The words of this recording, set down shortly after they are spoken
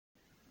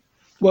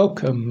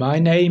Welcome, my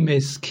name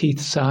is Keith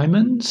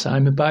Simons.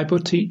 I'm a Bible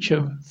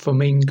teacher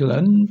from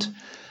England,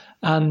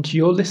 and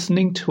you're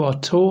listening to our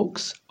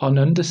talks on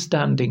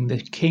understanding the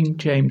King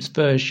James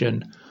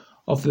Version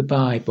of the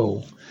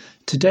Bible.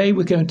 Today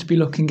we're going to be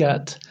looking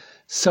at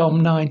Psalm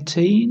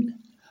 19.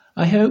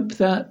 I hope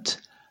that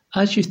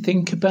as you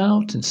think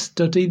about and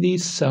study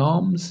these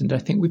psalms, and I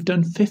think we've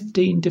done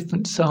 15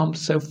 different psalms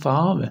so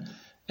far,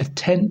 a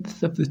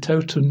tenth of the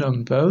total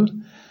number,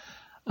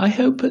 I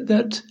hope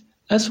that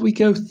as we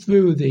go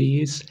through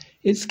these,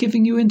 it's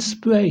giving you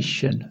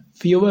inspiration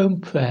for your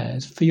own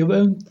prayers, for your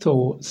own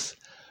thoughts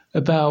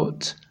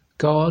about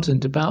God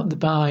and about the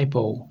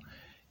Bible.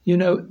 You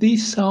know,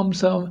 these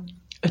psalms are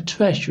a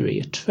treasury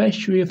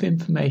of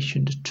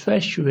information, a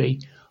treasury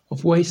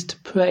of ways to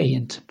pray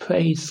and to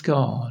praise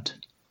God.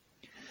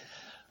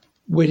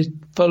 We're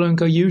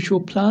following our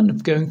usual plan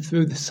of going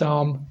through the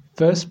psalm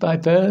verse by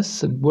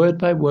verse and word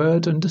by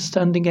word,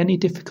 understanding any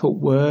difficult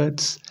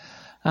words,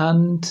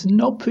 and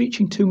not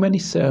preaching too many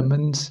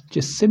sermons,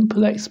 just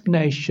simple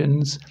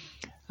explanations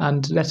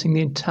and letting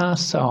the entire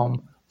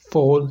psalm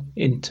fall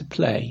into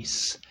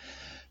place.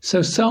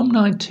 So Psalm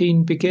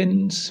 19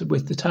 begins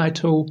with the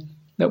title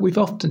that we've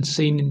often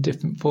seen in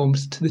different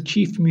forms, To the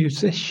Chief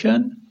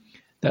Musician.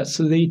 That's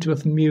the leader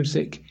of the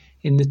music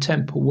in the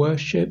temple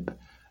worship,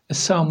 a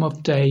psalm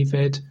of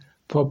David,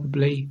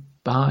 probably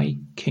by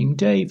King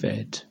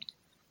David.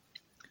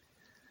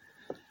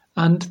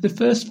 And the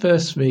first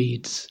verse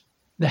reads,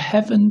 "The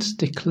heavens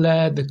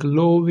declare the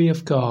glory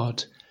of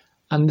God,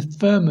 and the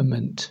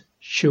firmament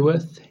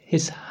sheweth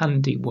his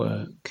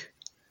handiwork."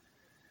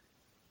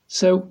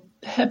 So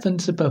the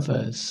heavens above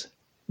us,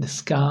 the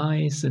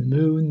skies, the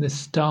moon, the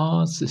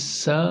stars, the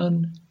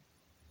sun,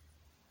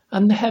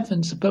 and the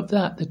heavens above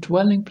that, the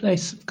dwelling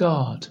place of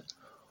God,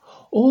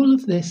 all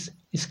of this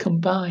is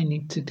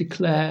combining to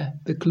declare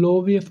the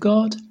glory of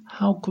God,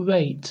 how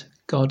great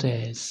God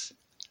is.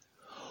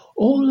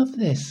 All of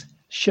this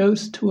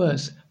shows to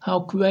us how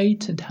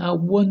great and how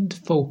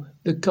wonderful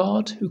the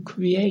God who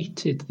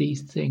created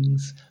these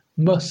things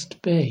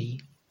must be.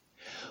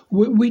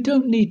 We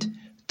don't need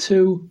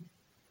to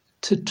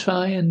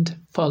try and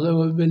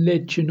follow a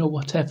religion or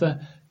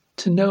whatever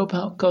to know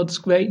about God's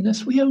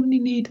greatness. We only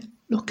need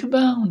look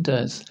around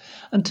us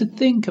and to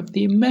think of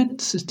the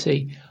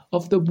immensity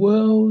of the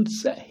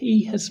worlds that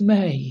he has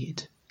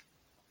made.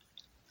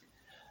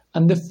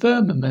 And the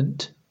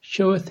firmament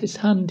showeth his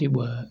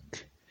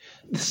handiwork.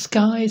 The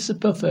skies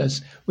above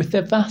us, with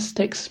their vast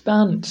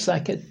expanse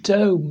like a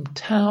dome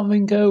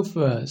towering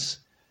over us.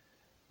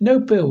 No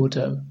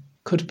builder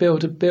could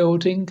build a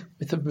building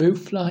with a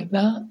roof like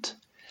that,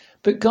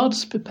 but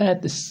God's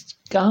prepared the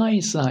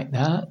skies like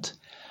that,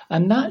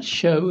 and that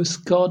shows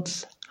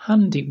God's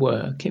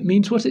handiwork. It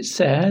means what it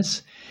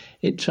says.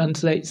 It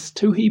translates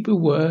two Hebrew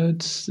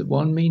words. The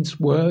one means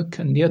work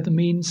and the other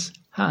means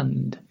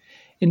hand.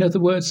 In other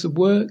words, the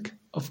work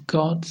of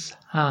God's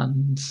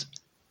hands.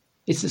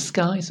 It's the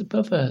skies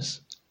above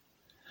us.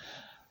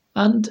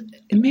 And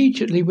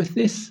immediately with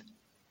this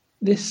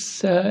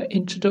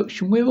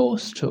introduction, we're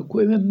awestruck,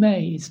 we're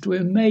amazed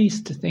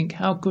to think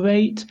how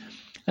great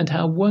and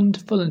how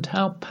wonderful and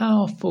how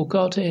powerful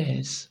God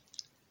is.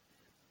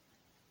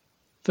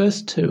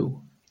 Verse 2,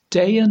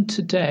 "Day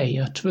unto day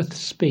uttereth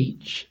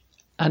speech,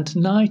 and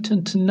night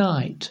unto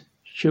night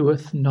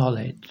sheweth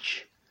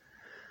knowledge."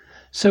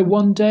 So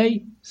one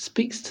day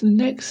speaks to the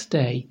next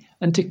day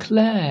and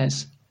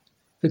declares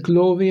the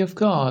glory of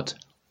God,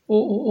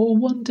 or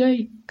one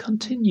day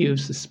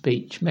continues the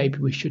speech, maybe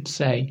we should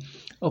say,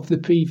 of the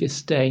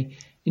previous day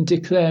in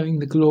declaring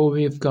the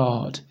glory of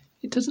God.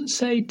 It doesn't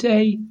say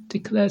day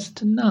declares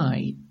to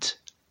night.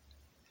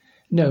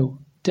 No,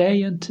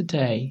 day unto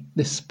day,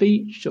 the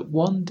speech that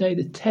one day,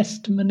 the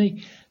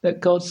testimony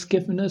that God's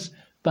given us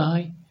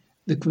by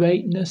the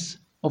greatness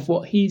of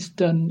what he's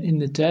done in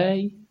the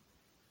day,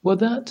 well,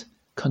 that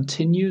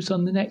continues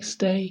on the next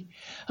day.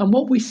 And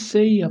what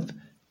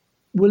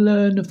we'll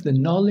learn of the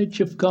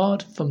knowledge of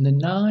God from the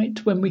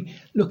night when we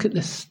look at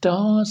the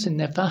stars in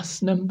their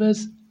vast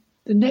numbers.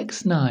 The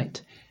next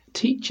night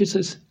teaches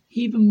us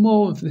even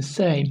more of the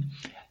same,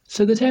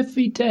 so that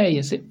every day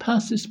as it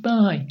passes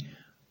by,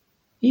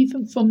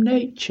 even from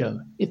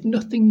nature, if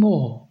nothing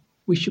more,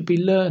 we should be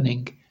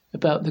learning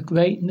about the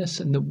greatness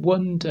and the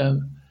wonder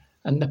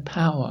and the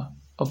power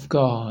of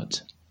God.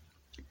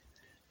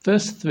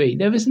 Verse 3,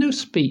 "There is no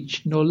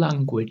speech nor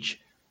language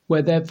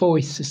where their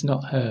voice is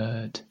not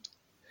heard."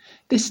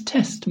 This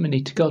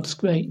testimony to God's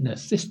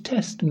greatness, this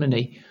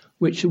testimony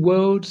which the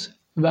worlds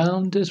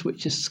around us,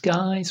 which the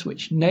skies,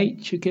 which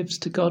nature gives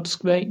to God's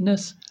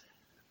greatness,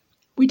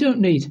 we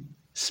don't need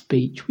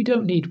speech, we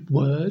don't need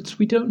words,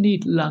 we don't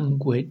need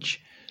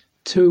language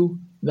to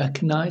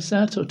recognise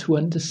that or to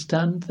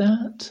understand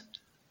that.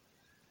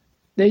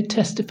 They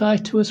testify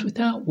to us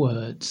without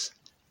words,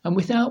 and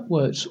without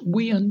words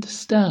we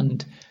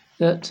understand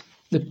that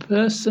the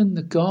person,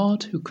 the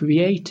God who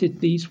created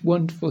these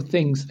wonderful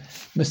things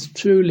must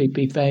truly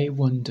be very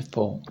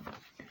wonderful.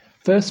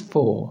 Verse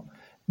 4,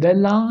 "Their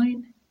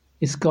line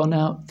is gone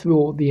out through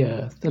all the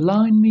earth." The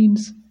line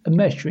means a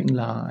measuring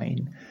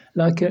line,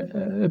 like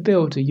a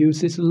builder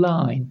uses a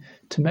line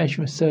to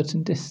measure a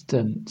certain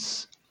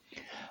distance.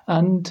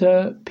 And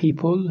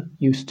people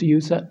used to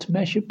use that to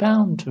measure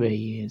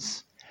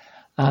boundaries.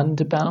 And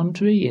a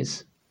boundary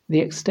is the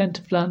extent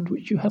of land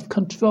which you have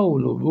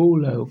control or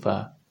rule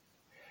over.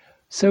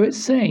 So it's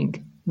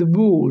saying the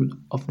rule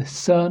of the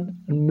sun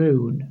and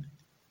moon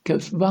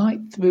goes right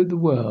through the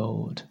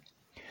world.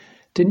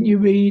 Didn't you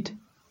read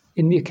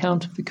in the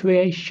account of the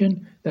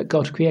creation that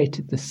God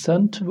created the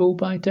sun to rule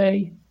by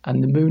day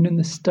and the moon and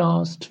the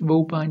stars to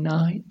rule by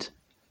night?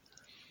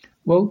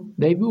 Well,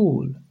 they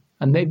rule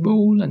and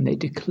they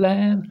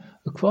declare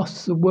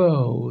across the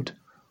world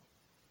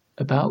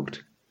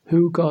about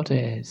who God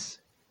is.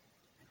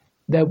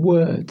 Their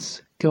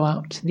words go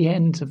out to the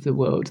ends of the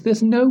world.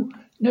 There's no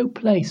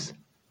place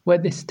where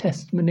this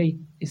testimony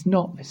is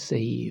not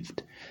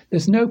received.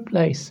 There's no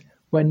place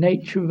where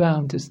nature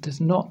around us does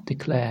not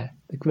declare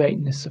the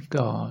greatness of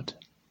God.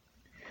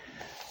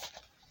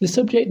 The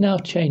subject now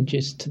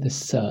changes to the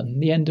sun,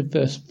 the end of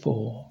verse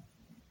 4.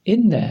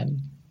 In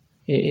them,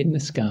 in the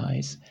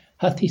skies,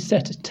 hath he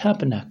set a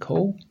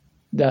tabernacle,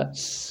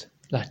 that's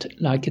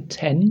like a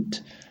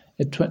tent,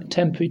 a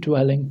temporary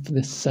dwelling for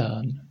the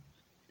sun.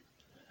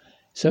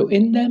 So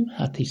in them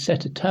hath he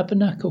set a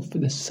tabernacle for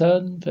the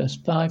sun, verse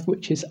 5,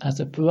 which is as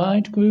a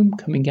bridegroom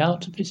coming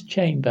out of his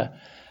chamber,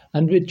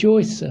 and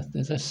rejoiceth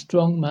as a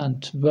strong man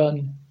to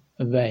run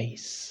a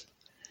race.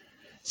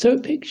 So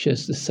it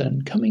pictures the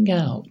sun coming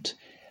out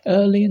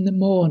early in the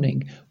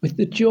morning with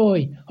the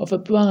joy of a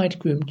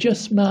bridegroom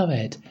just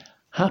married,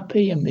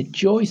 happy and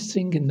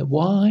rejoicing in the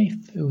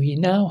wife who he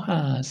now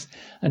has,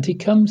 and he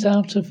comes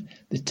out of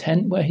the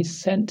tent where he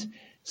spent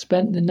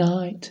the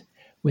night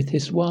with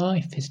his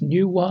wife, his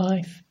new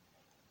wife,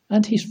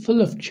 and he's full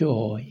of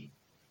joy.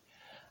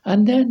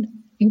 And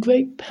then, in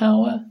great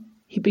power,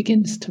 he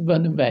begins to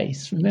run a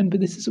race. Remember,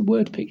 this is a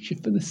word picture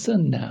for the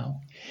sun now.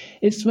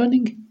 It's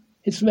running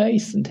his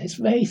race, and his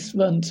race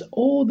runs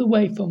all the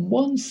way from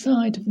one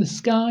side of the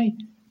sky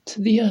to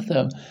the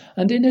other.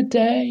 And in a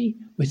day,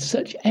 with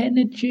such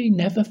energy,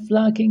 never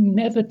flagging,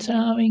 never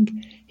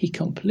tiring, he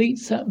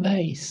completes that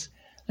race.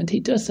 And he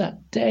does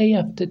that day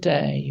after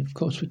day. Of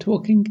course, we're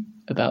talking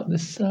about the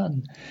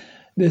sun,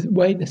 the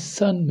way the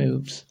sun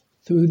moves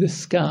through the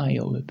sky,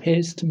 or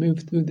appears to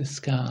move through the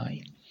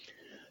sky.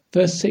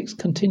 Verse 6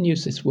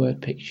 continues this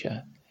word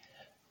picture.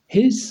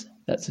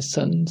 That's the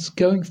sun's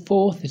going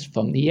forth, is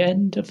from the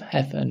end of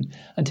heaven,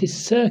 and his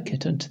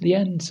circuit unto the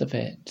ends of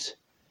it.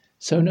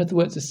 So in other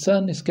words, the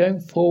sun is going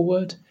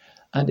forward,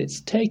 and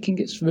it's taking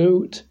its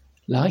route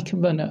like a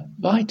runner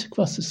right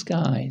across the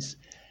skies,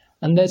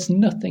 and there's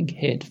nothing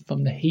hid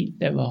from the heat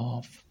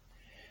thereof.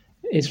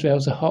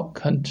 Israel's a hot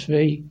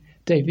country.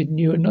 David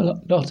knew a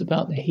lot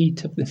about the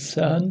heat of the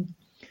sun.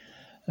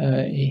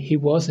 He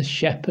was a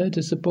shepherd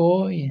as a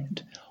boy,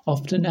 and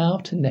often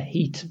out in the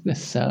heat of the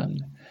sun.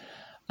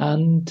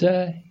 And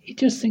he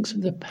just thinks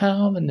of the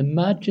power and the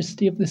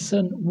majesty of the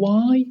sun.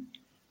 Why?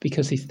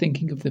 Because he's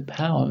thinking of the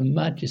power and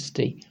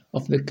majesty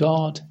of the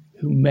God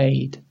who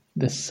made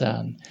the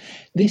sun.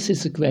 This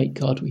is the great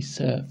God we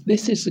serve.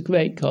 This is the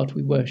great God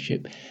we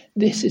worship.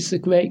 This is the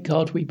great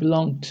God we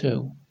belong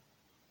to.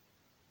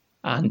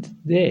 And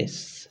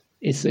this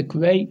is the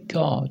great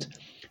God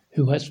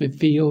who has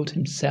revealed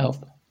himself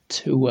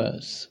to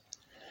us.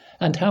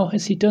 And how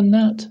has he done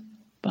that?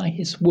 By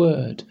his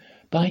word,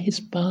 by his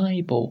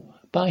Bible,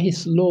 by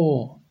his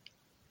law.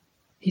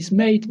 He's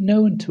made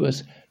known to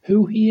us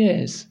who he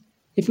is.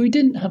 If we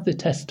didn't have the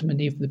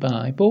testimony of the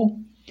Bible,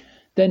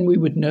 then we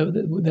would know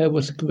that there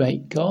was a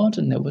great God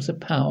and there was a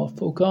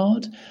powerful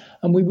God,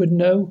 and we would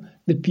know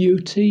the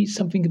beauty,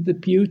 something of the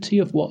beauty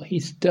of what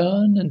he's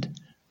done and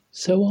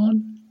so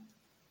on.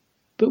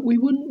 But we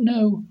wouldn't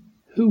know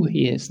who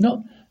he is,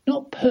 not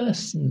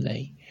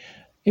personally.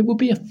 It would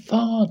be a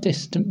far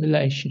distant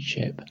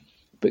relationship.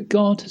 But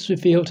God has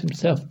revealed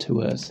himself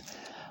to us.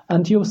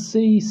 And you'll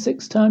see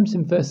 6 times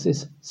in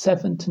verses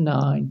 7 to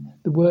 9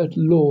 the word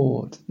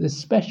Lord, the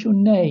special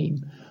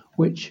name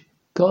which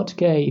God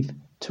gave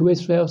to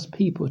Israel's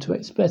people to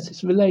express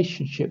his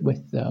relationship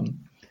with them.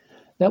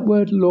 That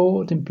word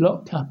Lord in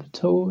block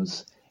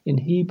capitals, in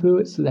Hebrew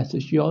it's the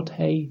letters Yod,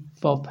 He,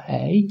 Vav,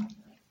 He.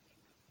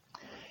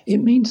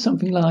 It means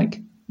something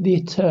like the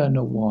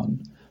eternal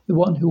one, the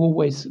one who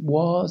always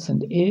was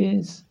and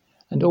is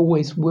and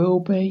always will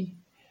be,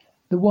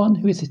 the one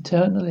who is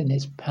eternal in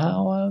his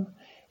power,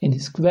 in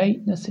his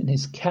greatness, in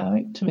his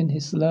character, in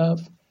his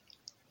love.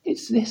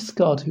 It's this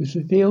God who's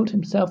revealed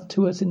himself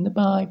to us in the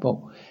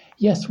Bible.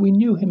 Yes, we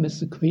knew him as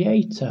the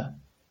Creator,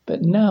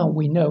 but now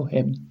we know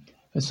him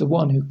as the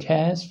one who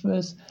cares for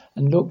us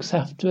and looks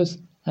after us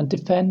and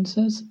defends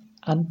us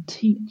and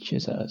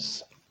teaches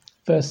us.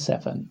 Verse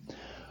 7.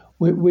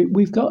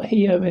 We've got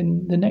here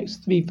in the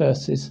next 3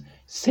 verses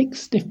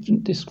 6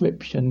 different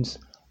descriptions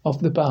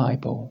of the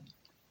Bible.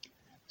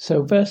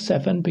 So verse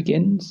 7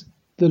 begins,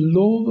 the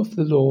law of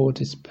the Lord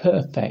is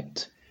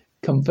perfect,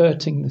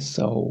 converting the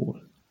soul.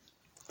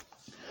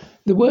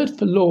 The word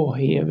for law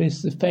here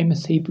is the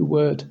famous Hebrew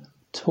word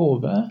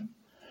Torah.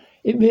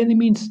 It really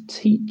means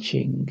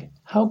teaching,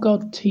 how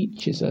God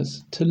teaches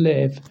us to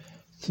live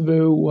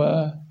through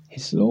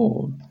his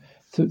law,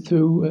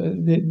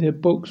 through the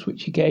books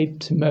which he gave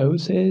to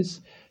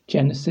Moses,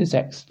 Genesis,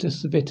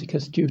 Exodus,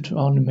 Leviticus,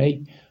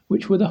 Deuteronomy,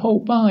 which were the whole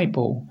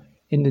Bible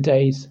in the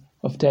days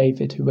of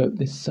David, who wrote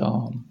this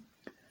psalm.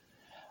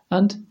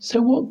 And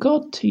so what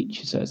God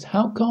teaches us,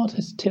 how God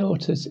has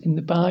taught us in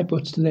the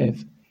Bible to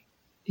live,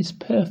 is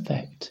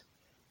perfect,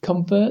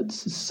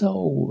 converts the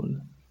soul,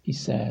 he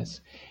says.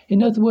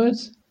 In other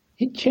words,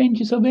 it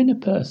changes our inner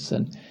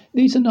person.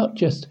 These are not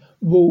just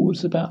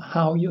rules about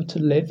how you're to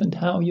live and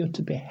how you're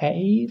to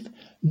behave.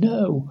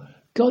 No,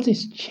 God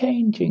is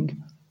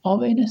changing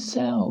our inner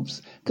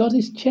selves. God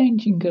is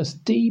changing us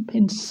deep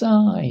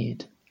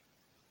inside.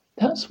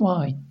 That's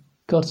why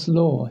God's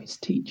law, his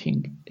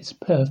teaching, is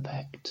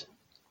perfect.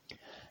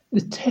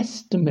 The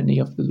testimony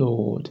of the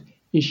Lord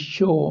is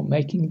sure,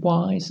 making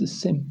wise the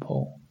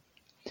simple.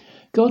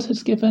 God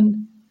has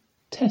given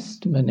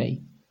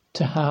testimony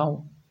to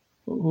how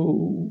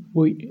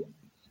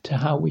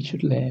we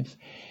should live.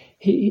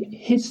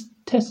 His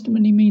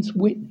testimony means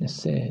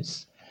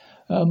witnesses,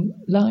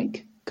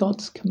 like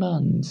God's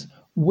commands,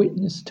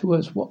 witness to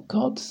us what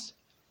God's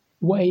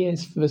way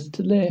is for us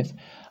to live.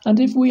 And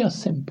if we are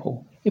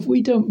simple, if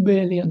we don't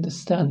really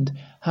understand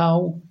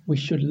how we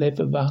should live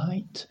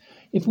aright,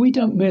 if we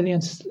don't really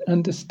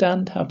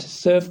understand how to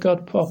serve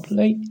God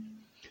properly,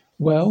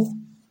 well,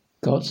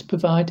 God's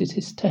provided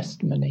his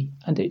testimony,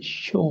 and it's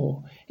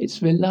sure,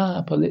 it's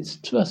reliable, it's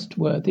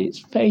trustworthy, it's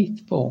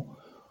faithful.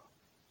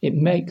 It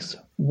makes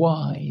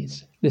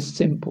wise the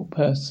simple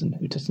person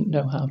who doesn't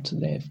know how to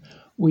live.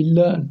 We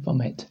learn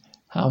from it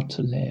how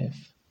to live.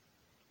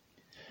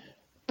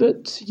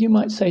 But you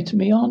might say to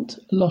me, aren't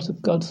a lot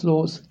of God's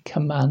laws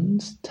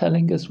commands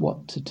telling us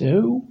what to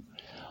do?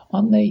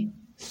 Aren't they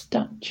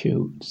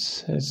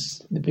statutes,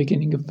 as the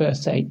beginning of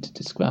verse 8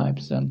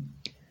 describes them?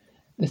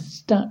 The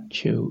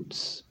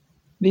statutes,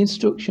 the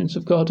instructions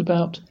of God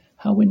about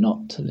how we're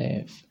not to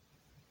live.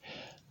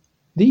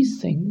 These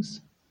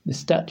things, the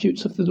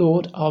statutes of the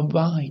Lord, are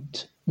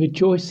right,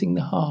 rejoicing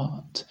the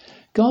heart.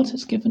 God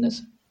has given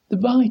us the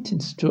right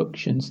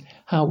instructions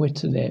how we're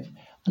to live,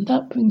 and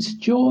that brings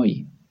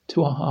joy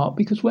to our heart,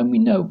 because when we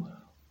know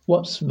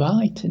what's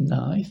right in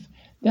life,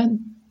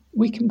 then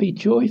we can be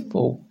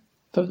joyful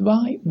for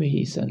right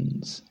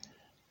reasons.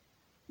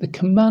 The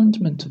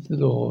commandment of the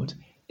Lord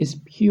is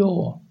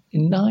pure,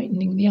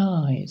 enlightening the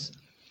eyes.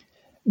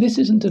 This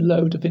isn't a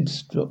load of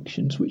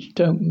instructions which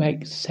don't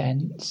make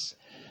sense.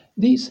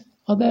 These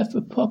are there for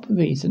a proper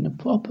reason, a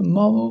proper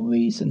moral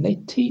reason. They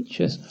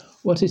teach us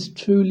what is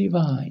truly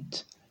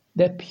right.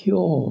 They're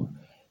pure.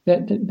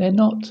 They're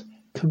not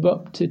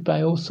corrupted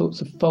by all sorts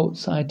of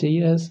false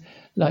ideas,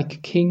 like a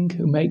king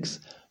who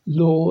makes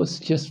laws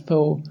just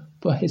for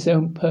his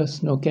own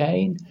personal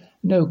gain.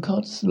 No,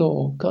 God's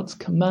law, God's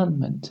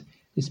commandment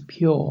is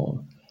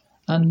pure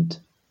and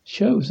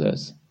shows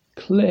us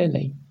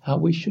clearly how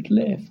we should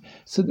live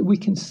so that we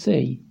can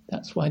see.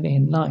 That's why they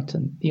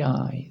enlighten the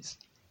eyes.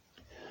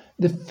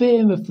 The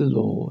fear of the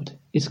Lord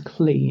is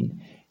clean,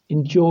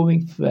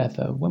 enduring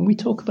forever. When we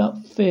talk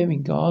about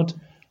fearing God,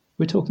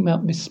 we're talking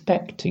about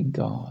respecting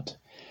God.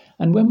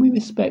 And when we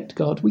respect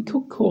God, we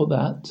could call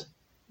that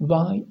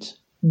right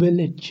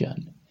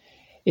religion.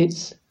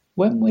 It's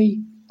when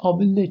we are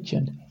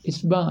religion,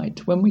 it's right,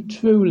 when we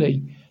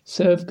truly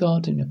serve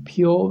God in a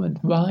pure and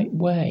right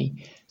way,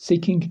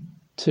 seeking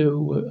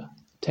to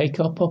take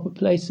our proper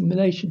place in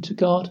relation to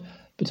God,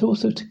 but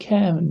also to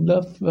care and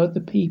love for other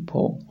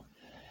people.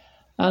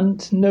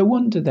 And no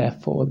wonder,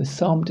 therefore, the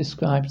psalm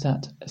describes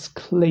that as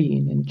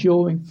clean,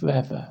 enduring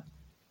forever,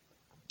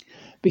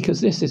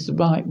 because this is the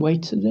right way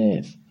to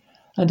live.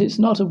 And it's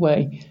not a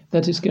way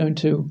that is going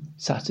to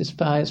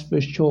satisfy us for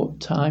a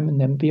short time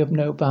and then be of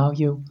no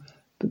value,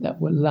 but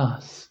that will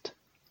last.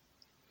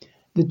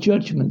 The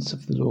judgments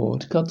of the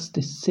Lord, God's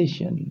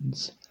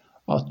decisions,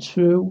 are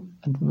true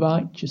and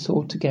righteous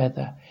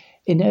altogether.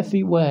 In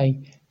every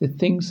way, the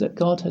things that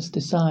God has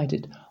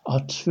decided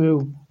are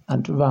true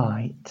and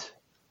right.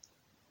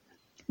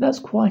 That's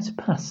quite a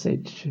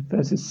passage,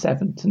 verses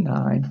 7 to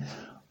 9.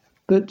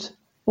 But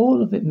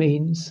all of it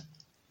means,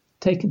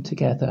 taken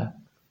together,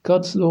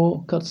 God's law,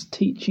 God's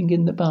teaching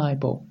in the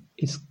Bible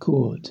is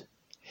good.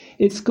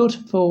 It's good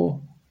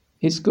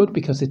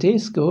because it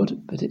is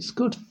good, but it's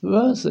good for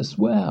us as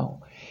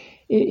well.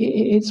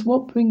 It's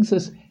what brings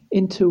us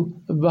into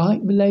a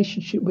right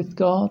relationship with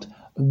God,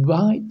 a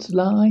right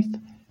life,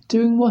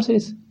 doing what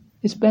is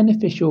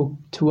beneficial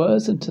to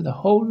us and to the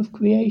whole of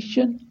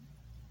creation.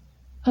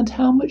 And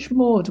how much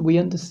more do we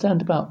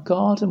understand about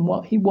God and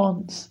what he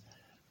wants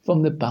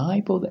from the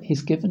Bible that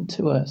he's given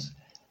to us?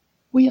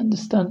 We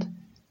understand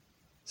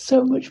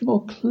so much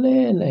more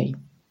clearly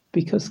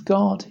because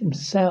God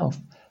himself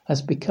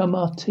has become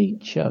our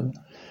teacher.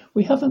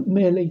 We haven't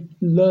merely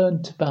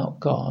learnt about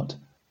God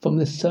from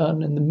the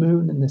sun and the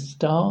moon and the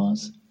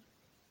stars.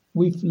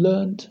 We've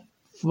learnt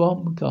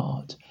from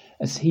God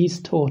as he's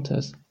taught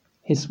us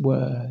his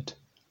word.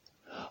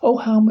 Oh,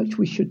 how much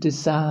we should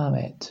desire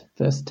it.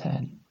 Verse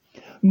 10.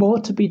 More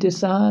to be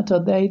desired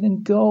are they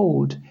than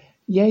gold,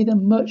 yea,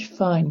 than much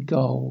fine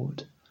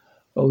gold.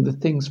 Oh, the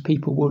things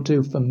people will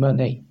do for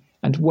money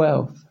and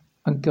wealth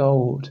and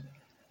gold.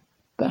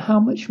 But how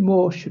much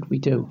more should we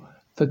do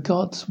for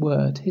God's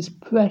word, his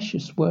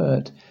precious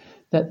word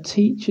that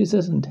teaches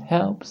us and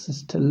helps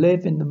us to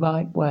live in the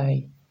right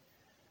way?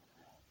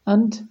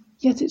 And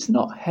yet it's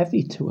not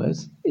heavy to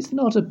us, it's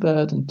not a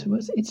burden to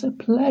us, it's a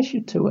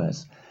pleasure to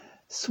us,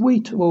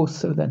 sweeter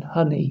also than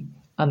honey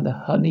and the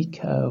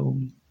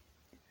honeycomb.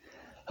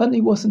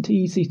 Honey wasn't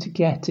easy to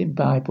get in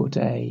Bible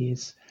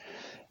days.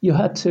 You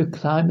had to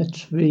climb a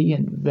tree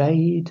and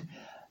raid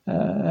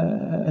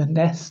a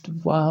nest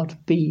of wild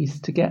bees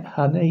to get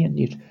honey, and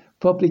you'd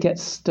probably get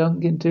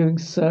stung in doing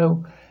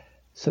so.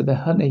 So the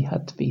honey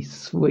had to be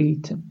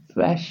sweet and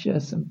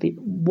precious and be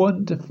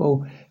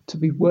wonderful to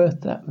be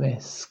worth that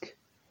risk.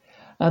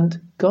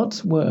 And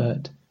God's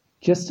word,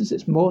 just as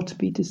it's more to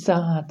be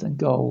desired than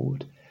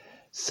gold,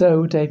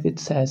 so David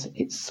says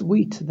it's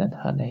sweeter than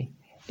honey.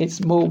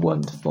 It's more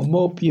wonderful,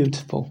 more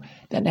beautiful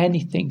than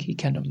anything he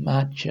can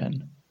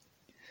imagine.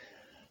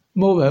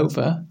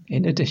 Moreover,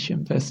 in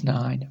addition, verse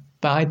 9,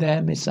 by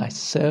them is thy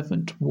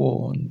servant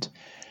warned,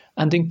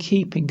 and in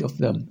keeping of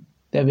them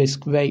there is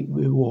great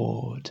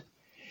reward.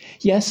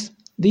 Yes,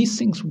 these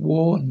things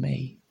warn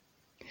me.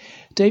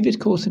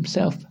 David calls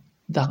himself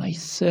thy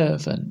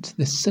servant,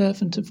 the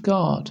servant of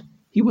God.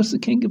 He was the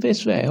king of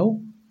Israel.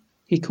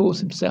 He calls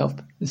himself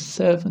the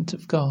servant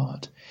of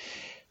God.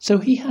 So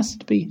he has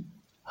to be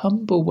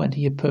humble when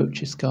he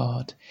approaches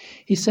God.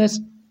 He says,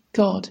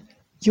 God,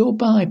 your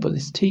Bible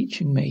is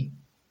teaching me,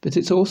 but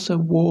it's also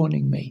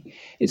warning me.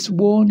 It's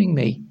warning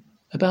me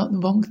about the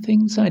wrong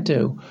things I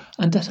do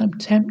and that I'm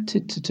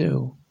tempted to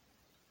do.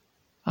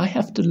 I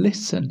have to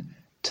listen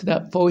to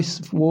that voice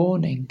of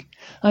warning.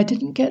 I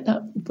didn't get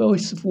that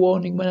voice of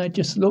warning when I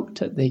just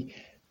looked at the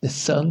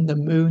sun, the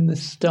moon, the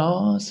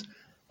stars.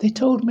 They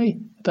told me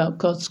about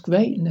God's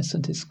greatness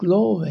and his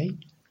glory.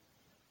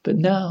 But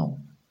now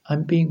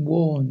I'm being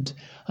warned.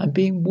 I'm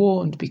being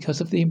warned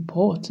because of the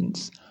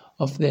importance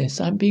of this.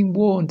 I'm being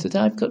warned that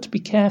I've got to be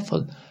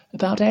careful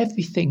about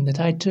everything that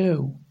I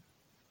do.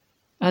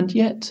 And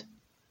yet,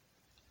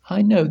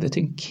 I know that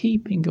in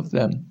keeping of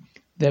them,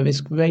 there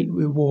is great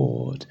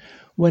reward.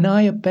 When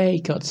I obey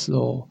God's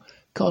law,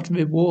 God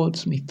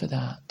rewards me for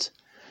that.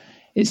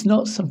 It's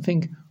not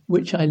something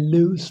which I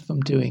lose from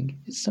doing.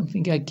 It's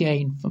something I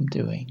gain from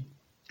doing.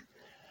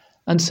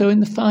 And so in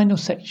the final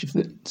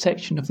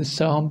section of the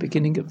psalm,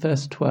 beginning at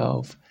verse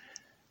 12,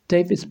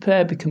 David's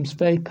prayer becomes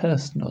very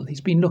personal. He's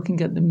been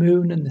looking at the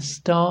moon and the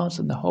stars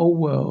and the whole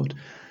world,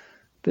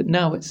 but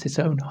now it's his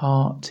own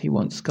heart he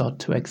wants God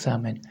to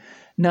examine.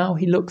 Now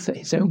he looks at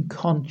his own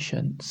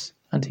conscience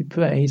and he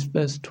prays,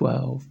 verse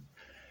 12,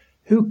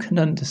 who can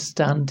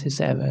understand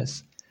his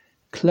errors?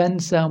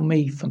 Cleanse thou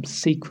me from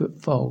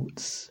secret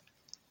faults.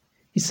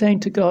 He's saying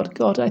to God,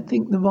 God, I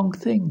think the wrong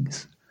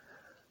things.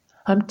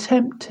 I'm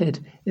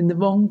tempted in the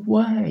wrong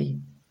way.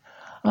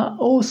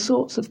 All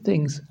sorts of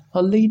things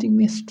are leading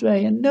me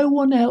astray and no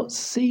one else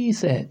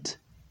sees it.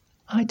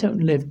 I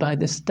don't live by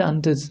the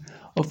standards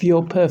of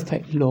your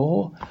perfect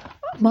law.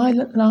 My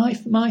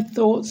life, my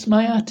thoughts,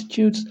 my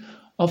attitudes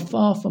are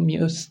far from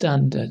your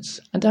standards,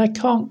 and I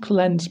can't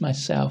cleanse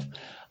myself.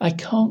 I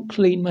can't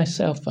clean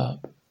myself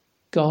up.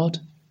 God,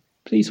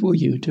 please will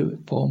you do it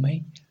for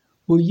me?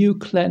 Will you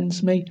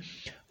cleanse me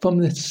from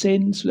the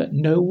sins that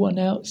no one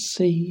else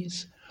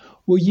sees?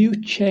 Will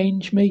you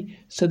change me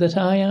so that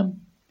I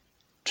am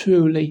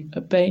truly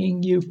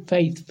obeying you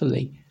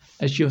faithfully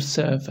as your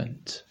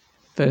servant?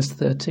 Verse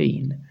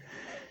 13.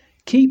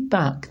 Keep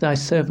back thy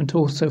servant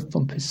also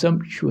from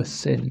presumptuous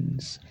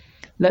sins.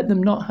 Let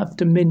them not have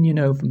dominion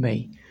over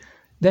me.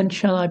 Then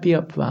shall I be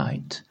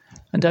upright,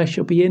 and I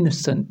shall be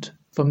innocent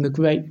from the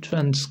great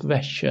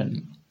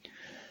transgression.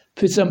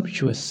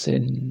 Presumptuous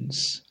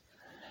sins.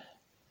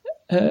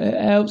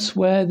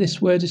 Elsewhere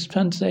this word is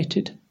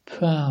translated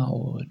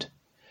proud.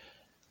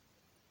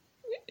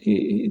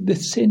 The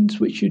sins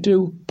which you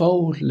do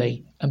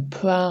boldly and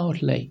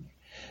proudly,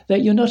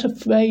 that you're not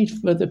afraid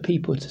for other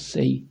people to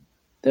see.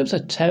 Those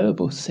are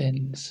terrible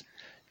sins.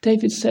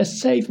 David says,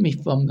 save me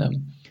from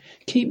them.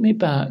 Keep me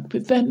back.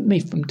 Prevent me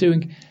from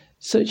doing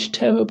such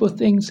terrible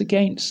things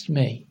against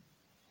me.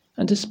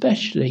 And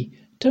especially,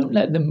 don't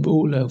let them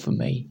rule over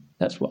me.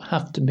 That's what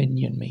have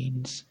dominion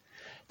means.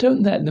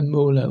 Don't let them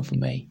rule over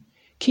me.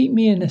 Keep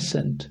me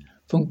innocent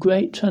from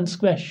great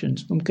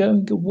transgressions, from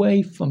going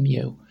away from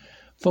you,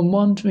 from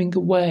wandering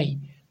away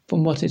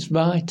from what is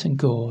right and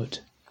good.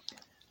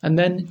 And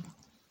then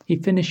he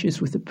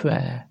finishes with a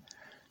prayer.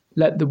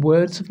 Let the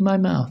words of my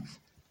mouth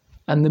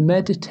and the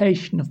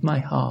meditation of my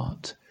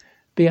heart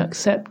be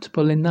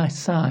acceptable in thy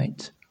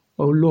sight,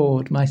 O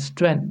Lord, my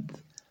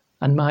strength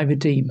and my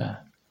Redeemer.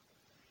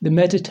 The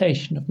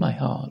meditation of my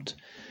heart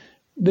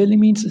really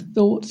means the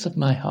thoughts of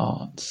my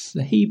heart.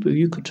 The Hebrew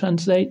you could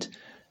translate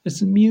as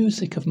the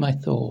music of my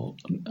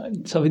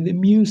the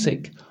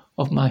music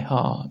of my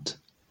heart.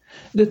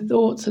 The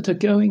thoughts that are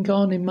going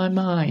on in my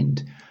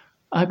mind,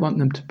 I want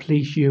them to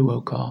please you,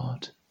 O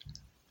God.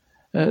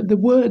 The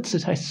words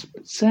that I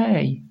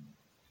say,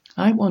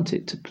 I want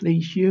it to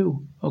please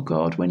you, O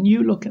God. When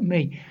you look at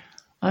me,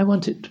 I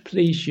want it to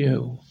please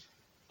you.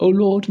 O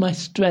Lord, my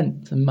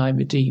strength and my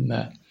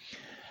Redeemer.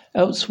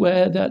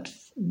 Elsewhere that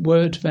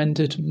word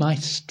rendered my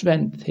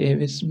strength here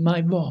is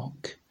my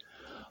rock.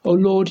 O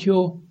Lord,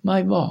 you're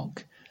my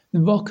rock,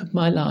 the rock of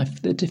my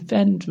life, the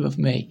defender of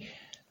me,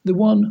 the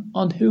one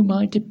on whom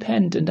I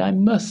depend and I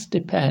must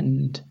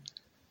depend.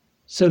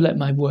 So let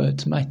my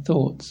words, my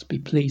thoughts be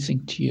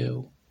pleasing to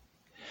you.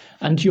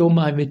 And you're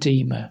my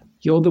Redeemer.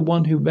 You're the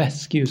one who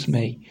rescues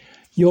me.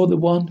 You're the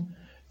one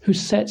who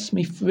sets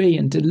me free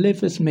and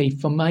delivers me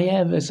from my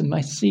errors and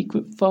my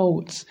secret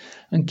faults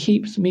and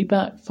keeps me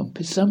back from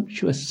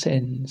presumptuous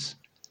sins.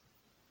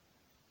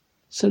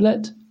 So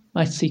let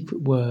my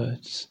secret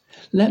words,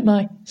 let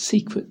my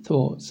secret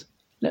thoughts,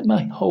 let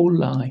my whole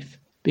life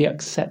be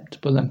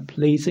acceptable and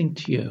pleasing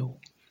to you.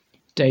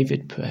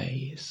 David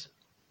prays.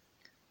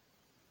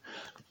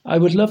 I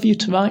would love you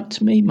to write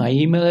to me. My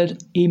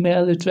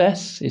email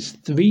address is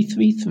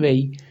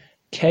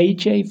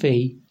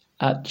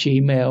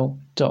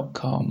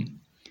 333kjv@gmail.com.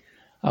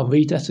 I'll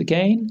read that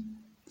again,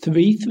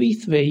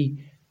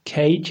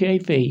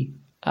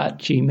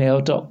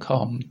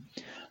 333kjv@gmail.com.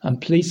 And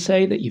please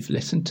say that you've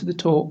listened to the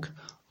talk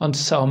on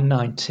Psalm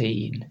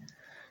 19.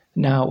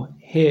 Now,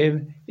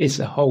 here is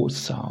the whole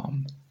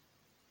psalm.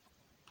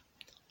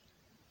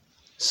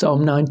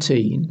 Psalm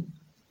 19,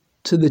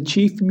 to the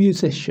chief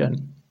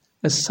musician,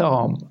 a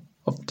psalm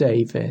of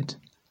David.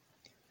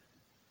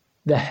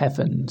 The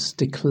heavens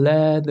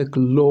declare the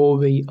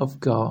glory of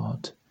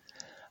God,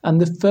 and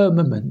the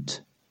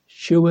firmament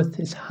sheweth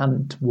his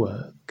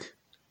handiwork.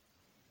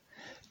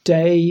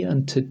 Day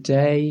unto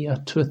day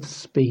uttereth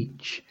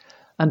speech,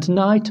 and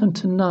night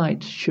unto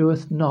night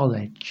sheweth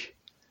knowledge.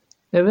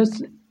 There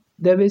is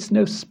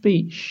no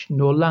speech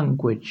nor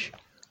language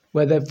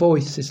where their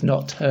voice is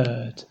not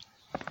heard.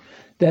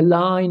 Their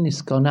line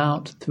is gone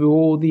out through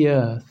all the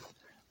earth,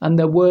 and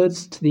their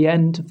words to the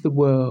end of the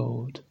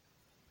world.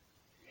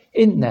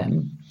 In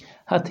them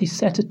hath he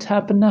set a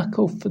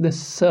tabernacle for the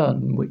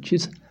sun, which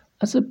is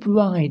as a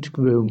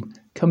bridegroom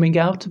coming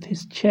out of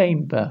his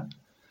chamber,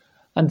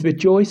 and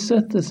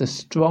rejoiceth as a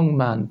strong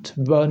man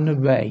to run a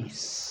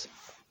race.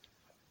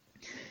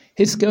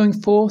 His going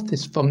forth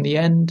is from the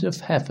end of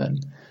heaven,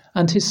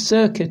 and his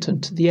circuit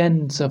unto the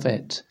ends of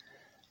it,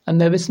 and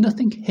there is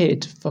nothing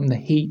hid from the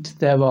heat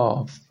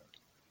thereof.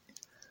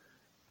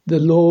 The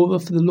law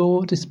of the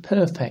Lord is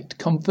perfect,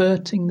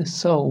 converting the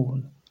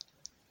soul.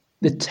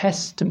 The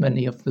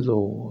testimony of the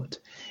Lord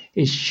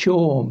is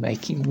sure,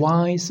 making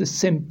wise the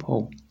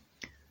simple.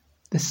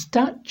 The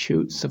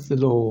statutes of the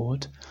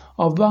Lord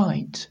are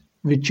right,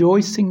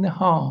 rejoicing the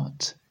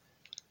heart.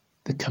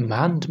 The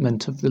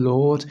commandment of the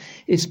Lord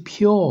is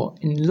pure,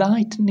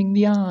 enlightening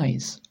the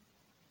eyes.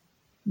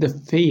 The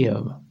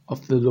fear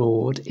of the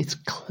Lord is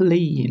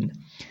clean,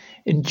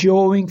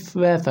 enduring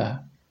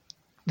forever.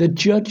 The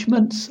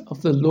judgments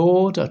of the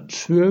Lord are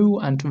true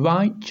and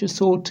righteous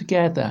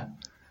altogether.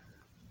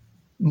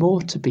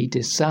 More to be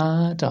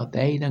desired are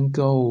they than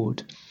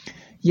gold,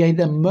 yea,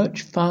 than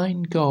much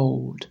fine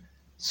gold,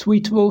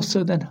 sweeter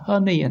also than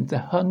honey and the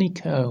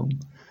honeycomb.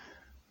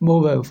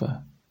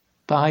 Moreover,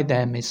 by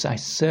them is thy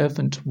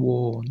servant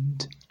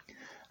warned,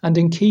 and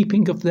in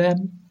keeping of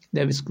them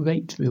there is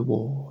great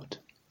reward.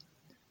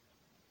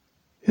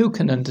 Who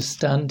can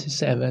understand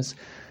his errors?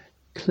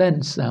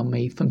 Cleanse thou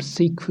me from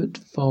secret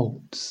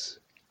faults.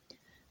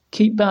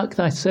 Keep back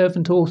thy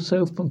servant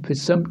also from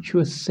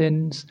presumptuous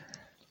sins.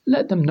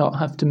 Let them not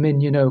have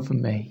dominion over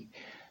me.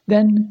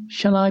 Then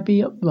shall I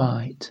be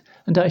upright,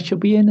 and I shall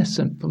be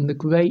innocent from the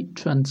great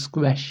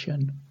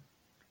transgression.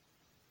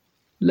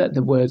 Let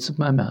the words of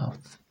my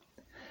mouth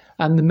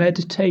and the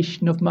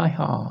meditation of my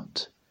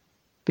heart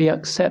be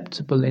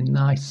acceptable in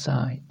thy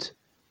sight,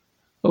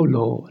 O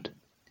Lord,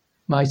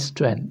 my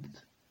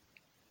strength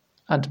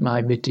and my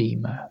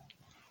Redeemer.